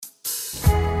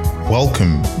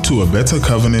Welcome to A Better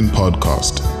Covenant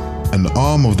podcast, an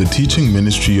arm of the teaching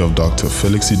ministry of Dr.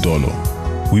 Felix Idolo.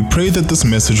 We pray that this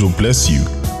message will bless you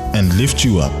and lift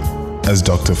you up as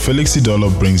Dr. Felix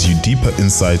Idolo brings you deeper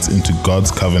insights into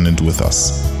God's covenant with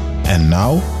us. And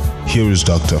now, here is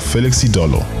Dr. Felix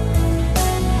Idolo.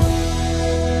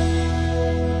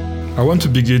 I want to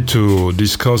begin to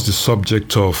discuss the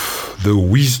subject of the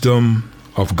wisdom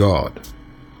of God.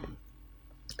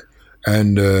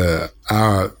 And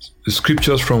our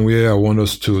scriptures from where I want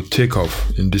us to take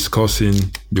off in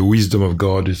discussing the wisdom of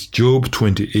God is Job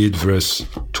 28 verse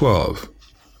 12.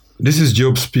 This is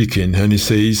Job speaking, and he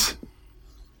says,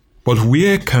 "But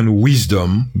where can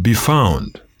wisdom be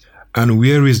found? And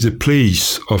where is the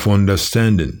place of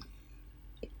understanding?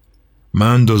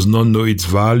 Man does not know its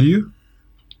value,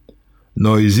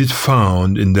 nor is it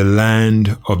found in the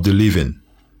land of the living."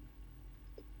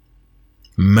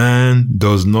 Man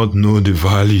does not know the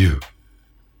value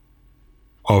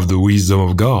of the wisdom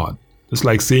of God. It's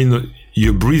like saying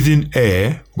you're breathing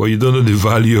air, but you don't know the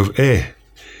value of air.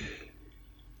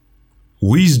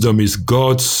 Wisdom is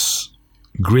God's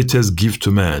greatest gift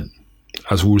to man,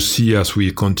 as we'll see as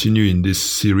we continue in this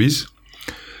series.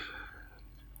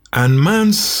 And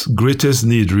man's greatest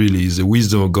need really is the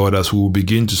wisdom of God, as we will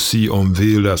begin to see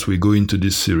unveiled as we go into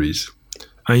this series.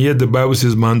 And yet the Bible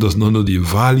says man does not know the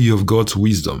value of God's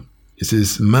wisdom. It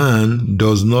says man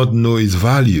does not know its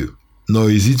value, nor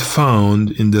is it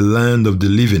found in the land of the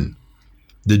living.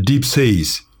 The deep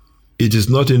says, "It is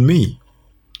not in me."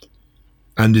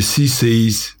 And the sea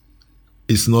says,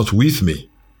 "It's not with me."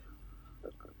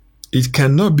 It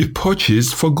cannot be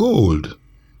purchased for gold,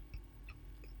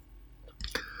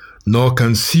 nor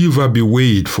can silver be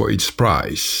weighed for its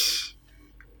price.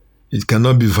 It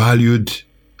cannot be valued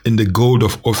in the gold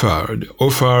of Ophir.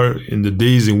 Ophir, in the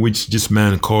days in which this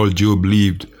man called Job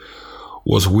lived,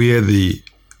 was where the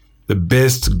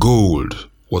best gold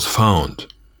was found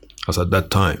as at that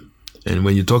time. And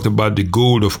when you talk about the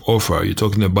gold of Ophir, you're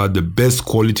talking about the best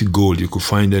quality gold you could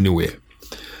find anywhere.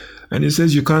 And it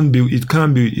says it can't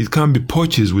be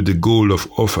purchased with the gold of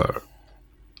Ophir.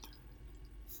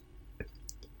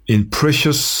 In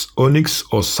precious onyx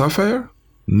or sapphire,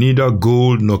 neither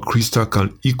gold nor crystal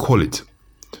can equal it,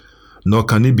 nor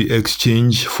can it be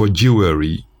exchanged for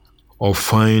jewelry or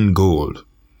fine gold.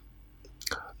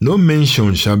 No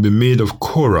mention shall be made of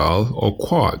coral or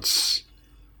quartz,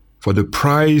 for the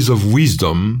price of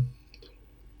wisdom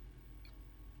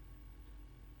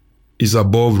is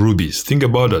above rubies. Think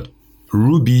about that.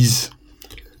 Rubies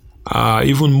are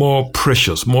even more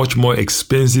precious, much more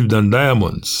expensive than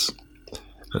diamonds.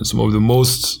 And some of the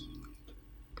most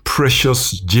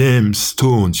precious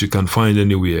gemstones you can find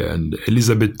anywhere. And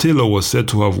Elizabeth Taylor was said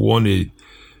to have worn a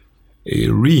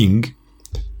ring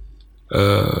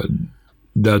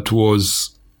that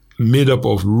was made up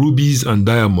of rubies and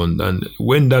diamond. And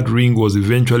when that ring was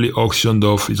eventually auctioned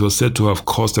off, it was said to have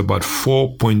cost about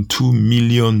 $4.2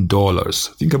 million.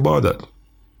 Think about that.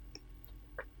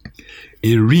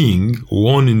 A ring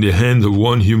worn in the hand of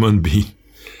one human being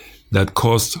that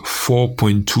cost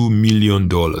 $4.2 million.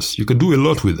 You can do a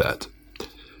lot with that.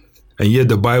 And yet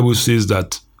the Bible says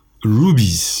that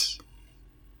rubies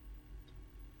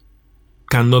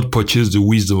cannot purchase the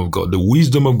wisdom of God. The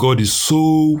wisdom of God is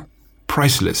so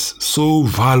priceless, so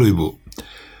valuable,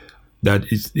 that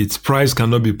its price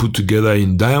cannot be put together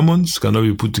in diamonds, cannot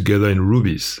be put together in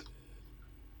rubies.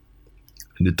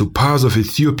 And the topaz of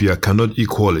Ethiopia cannot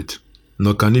equal it,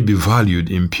 nor can it be valued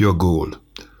in pure gold.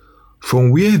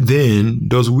 From where then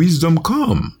does wisdom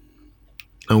come?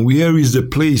 And where is the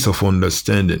place of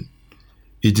understanding?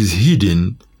 It is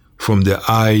hidden from the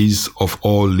eyes of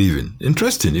all living.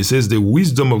 Interesting. It says the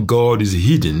wisdom of God is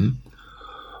hidden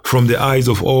from the eyes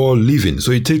of all living.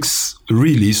 So it takes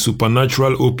really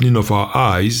supernatural opening of our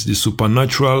eyes, the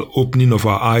supernatural opening of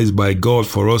our eyes by God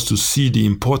for us to see the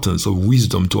importance of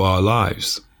wisdom to our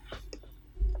lives.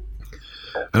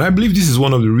 And I believe this is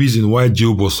one of the reasons why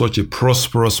Job was such a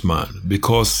prosperous man,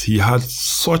 because he had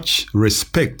such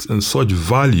respect and such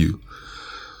value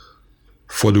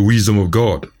for the wisdom of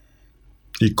God.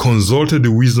 He consulted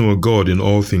the wisdom of God in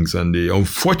all things. And the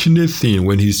unfortunate thing,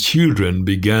 when his children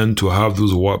began to have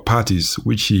those parties,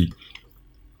 which he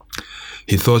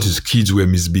thought his kids were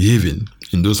misbehaving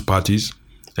in those parties,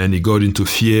 and he got into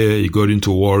fear, he got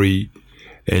into worry,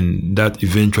 and that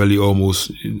eventually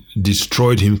almost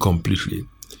destroyed him completely.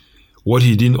 What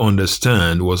he didn't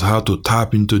understand was how to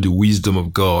tap into the wisdom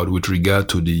of God with regard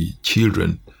to the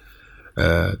children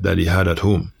that he had at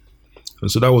home. And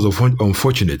so that was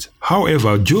unfortunate.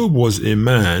 However, Job was a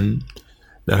man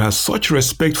that has such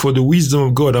respect for the wisdom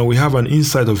of God, and we have an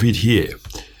insight of it here.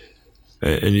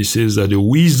 And he says that the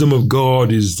wisdom of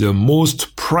God is the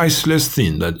most priceless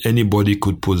thing that anybody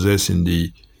could possess in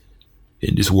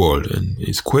this world. And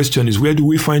his question is, where do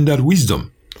we find that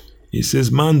wisdom? He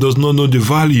says, man does not know the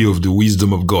value of the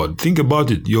wisdom of God. Think about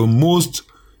it. Your most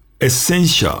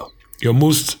essential, your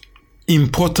most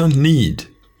important need,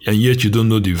 and yet you don't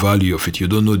know the value of it. You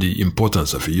don't know the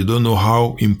importance of it. You don't know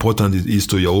how important it is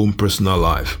to your own personal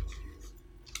life.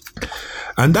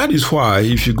 And that is why,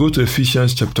 if you go to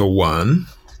Ephesians chapter 1,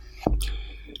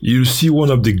 you see one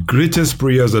of the greatest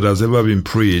prayers that has ever been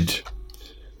prayed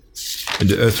in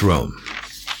the earth realm.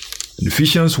 In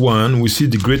Ephesians 1, we see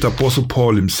the great apostle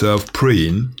Paul himself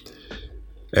praying,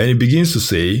 and he begins to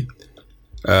say,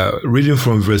 reading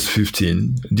from verse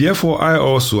 15, "Therefore I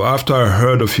also, after I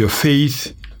heard of your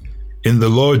faith in the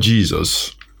Lord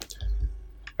Jesus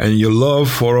and your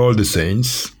love for all the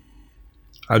saints,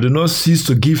 I do not cease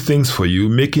to give thanks for you,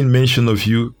 making mention of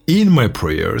you in my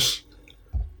prayers,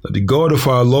 that the God of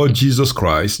our Lord Jesus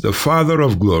Christ, the Father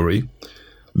of glory,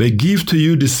 may give to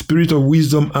you the spirit of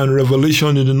wisdom and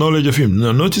revelation in the knowledge of him."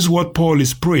 Now notice what Paul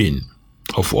is praying.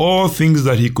 Of all things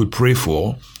that he could pray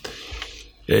for,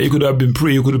 he could have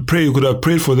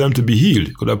prayed for them to be healed.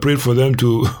 He could have prayed for them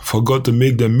for God to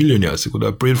make them millionaires. He could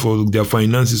have prayed for their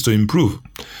finances to improve.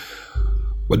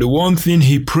 But the one thing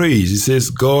he prays, he says,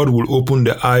 God will open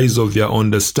the eyes of their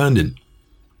understanding.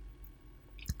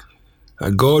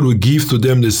 And God will give to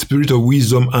them the spirit of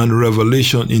wisdom and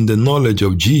revelation in the knowledge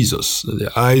of Jesus, that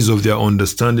the eyes of their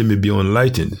understanding may be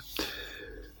enlightened,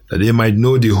 that they might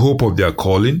know the hope of their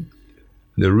calling,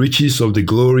 the riches of the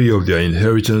glory of their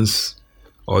inheritance,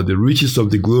 or the riches of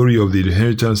the glory of the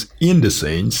inheritance in the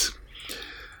saints,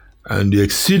 and the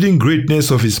exceeding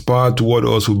greatness of his power toward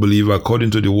us who believe, according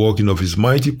to the working of his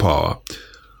mighty power,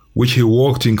 which he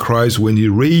worked in Christ when he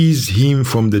raised him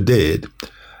from the dead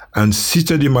and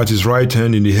seated him at his right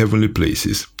hand in the heavenly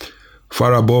places,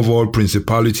 far above all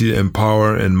principality and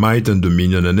power and might and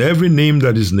dominion, and every name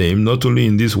that is named, not only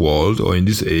in this world or in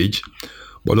this age,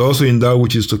 but also in that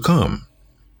which is to come.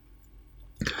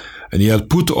 And he had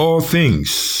put all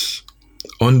things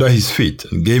under his feet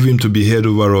and gave him to be head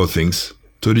over all things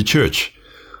to the church,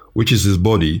 which is his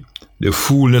body, the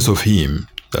fullness of him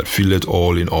that filleth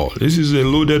all in all. This is a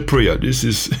loaded prayer. This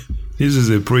is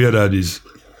a prayer that is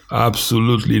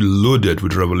absolutely loaded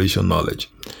with revelation knowledge.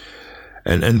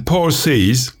 And Paul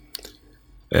says,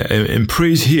 and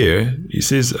prays here, he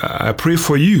says, I pray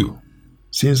for you,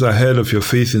 since I heard of your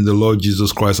faith in the Lord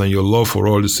Jesus Christ and your love for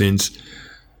all the saints,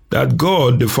 that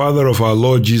God, the Father of our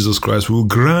Lord Jesus Christ, will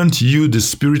grant you the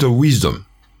spirit of wisdom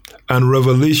and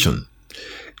revelation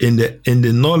in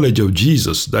the knowledge of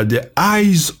Jesus, that the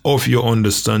eyes of your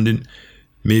understanding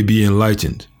may be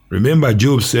enlightened. Remember,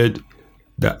 Job said,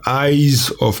 the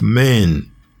eyes of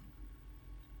men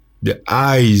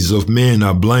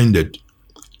are blinded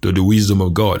to the wisdom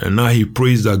of God. And now he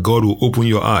prays that God will open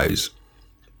your eyes,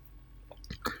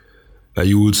 that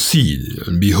you will see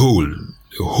and behold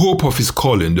the hope of his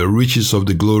calling, the riches of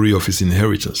the glory of his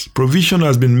inheritance. Provision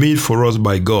has been made for us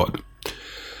by God.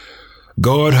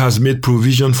 God has made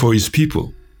provision for his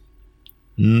people.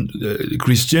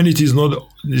 Christianity is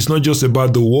not just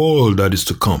about the world that is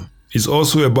to come. It's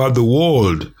also about the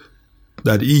world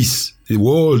that is, the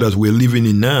world that we're living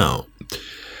in now.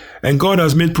 And God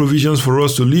has made provisions for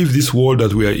us to live this world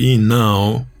that we are in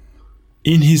now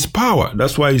in his power.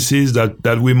 That's why he says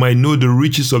that we might know the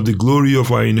riches of the glory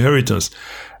of our inheritance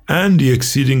and the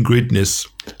exceeding greatness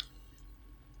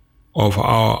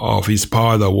of his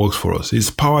power that works for us.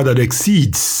 His power that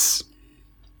exceeds.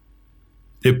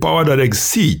 A power that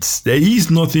exceeds. There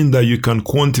is nothing that you can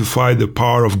quantify the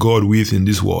power of God with in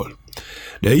this world.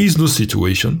 There is no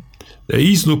situation, there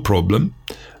is no problem,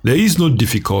 there is no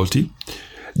difficulty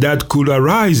that could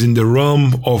arise in the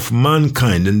realm of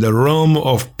mankind, in the realm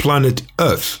of planet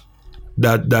Earth,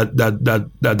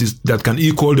 that can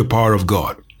equal the power of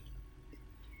God.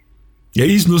 There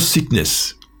is no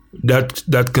sickness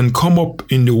that can come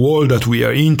up in the world that we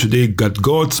are in today that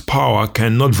God's power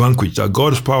cannot vanquish, that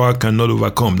God's power cannot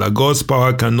overcome, that God's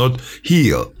power cannot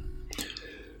heal.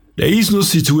 There is no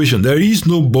situation, there is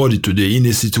nobody today in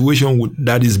a situation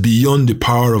that is beyond the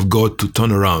power of God to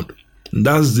turn around. And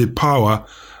that's the power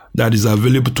that is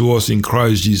available to us in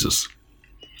Christ Jesus.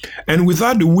 And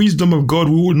without the wisdom of God,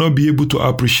 we would not be able to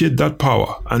appreciate that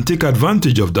power and take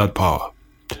advantage of that power.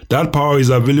 That power is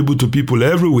available to people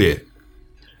everywhere.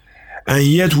 And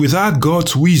yet, without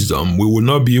God's wisdom, we will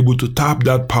not be able to tap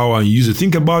that power and use it.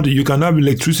 Think about it. You can have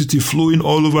electricity flowing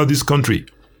all over this country.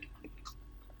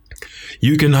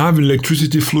 You can have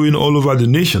electricity flowing all over the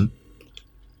nation.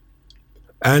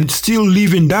 and still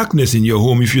live in darkness in your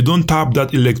home if you don't tap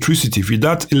that electricity. If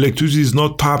that electricity is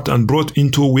not tapped and brought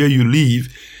into where you live,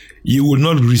 you will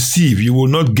not receive, you will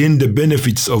not gain the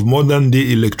benefits of modern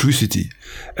day electricity,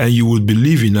 and you will be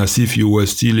living as if you were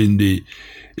still in the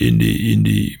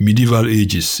medieval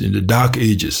ages, in the dark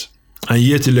ages. And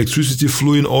yet electricity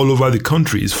flowing all over the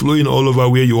country, it's flowing all over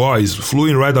where you are, it's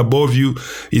flowing right above you,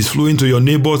 it's flowing to your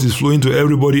neighbors, it's flowing to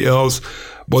everybody else.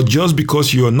 But just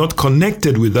because you are not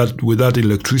connected with that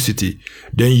electricity,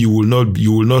 then you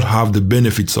will not have the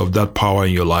benefits of that power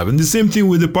in your life. And the same thing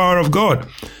with the power of God.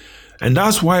 And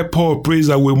that's why Paul prays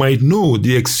that we might know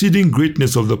the exceeding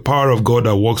greatness of the power of God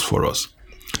that works for us.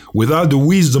 Without the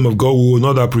wisdom of God, we will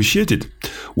not appreciate it.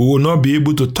 We will not be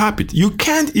able to tap it. You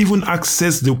can't even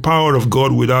access the power of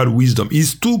God without wisdom.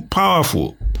 It's too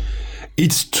powerful.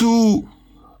 It's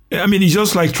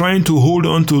just like trying to hold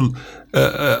on to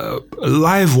a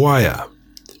live wire.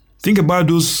 Think about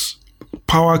those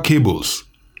power cables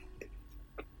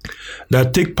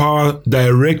that take power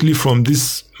directly from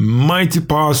these mighty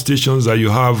power stations that you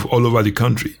have all over the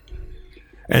country.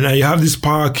 And you have these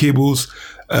power cables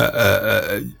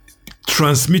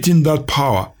transmitting that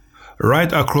power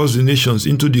right across the nations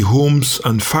into the homes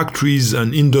and factories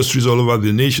and industries all over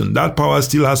the nation. That power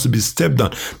still has to be stepped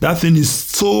down. That thing is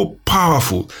so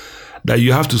powerful that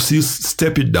you have to still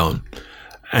step it down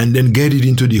and then get it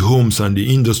into the homes and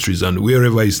the industries and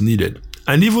wherever it's needed.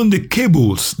 And even the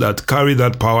cables that carry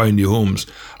that power in the homes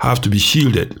have to be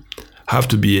shielded, have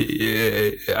to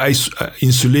be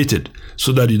insulated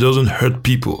so that it doesn't hurt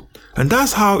people. And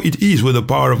that's how it is with the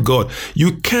power of God.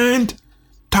 You can't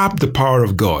tap the power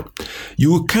of God.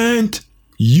 You can't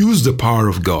use the power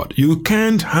of God. You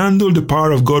can't handle the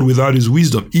power of God without His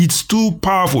wisdom. It's too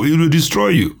powerful. It will destroy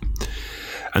you.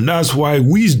 And that's why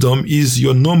wisdom is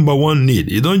your number one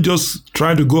need. You don't just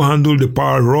try to go handle the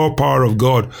raw power of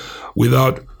God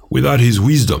without His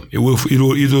wisdom. It will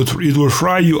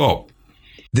fry you up.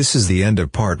 This is the end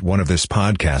of part 1 of this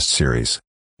podcast series.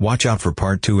 Watch out for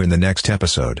part 2 in the next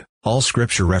episode. All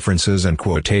scripture references and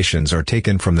quotations are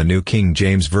taken from the New King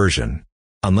James Version,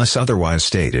 unless otherwise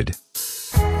stated.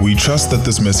 We trust that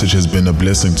this message has been a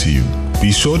blessing to you.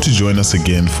 Be sure to join us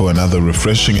again for another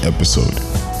refreshing episode.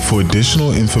 For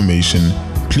additional information,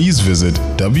 please visit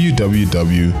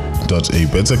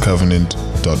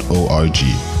www.abettercovenant.org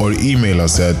or email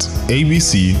us at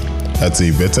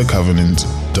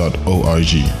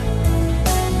abc@abettercovenant.org.